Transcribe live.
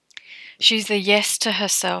She's the yes to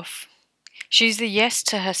herself. She's the yes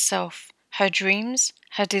to herself, her dreams,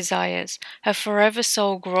 her desires, her forever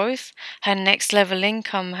soul growth, her next level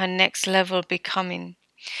income, her next level becoming.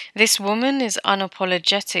 This woman is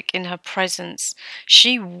unapologetic in her presence.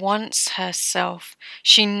 She wants herself.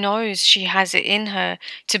 She knows she has it in her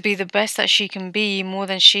to be the best that she can be more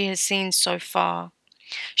than she has seen so far.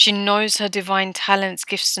 She knows her divine talents,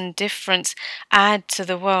 gifts, and difference add to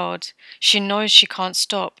the world. She knows she can't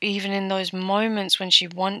stop, even in those moments when she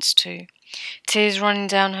wants to. Tears running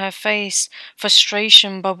down her face,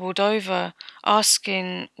 frustration bubbled over,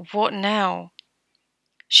 asking, "What now?"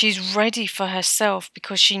 She's ready for herself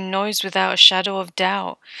because she knows without a shadow of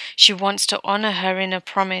doubt. She wants to honor her inner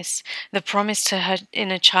promise, the promise to her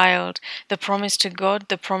inner child, the promise to God,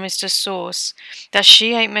 the promise to Source, that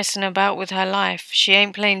she ain't messing about with her life. She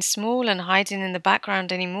ain't playing small and hiding in the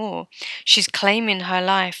background anymore. She's claiming her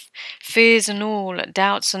life. Fears and all,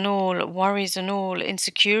 doubts and all, worries and all,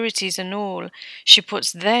 insecurities and all. She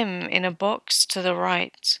puts them in a box to the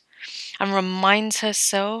right and reminds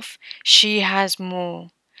herself she has more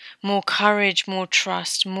courage, more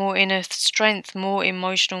trust, more inner strength, more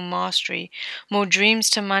emotional mastery, more dreams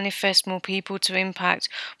to manifest, more people to impact,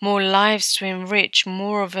 more lives to enrich,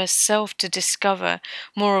 more of herself to discover,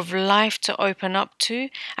 more of life to open up to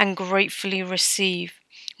and gratefully receive,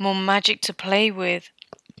 more magic to play with.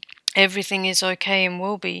 Everything is okay and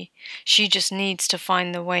will be. She just needs to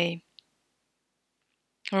find the way.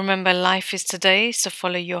 Remember, life is today, so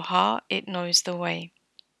follow your heart, it knows the way.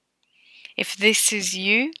 If this is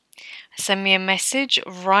you, send me a message,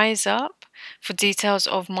 Rise Up, for details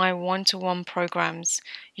of my one-to-one programs.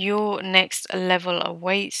 Your next level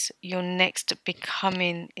awaits. Your next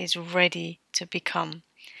becoming is ready to become.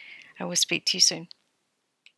 I will speak to you soon.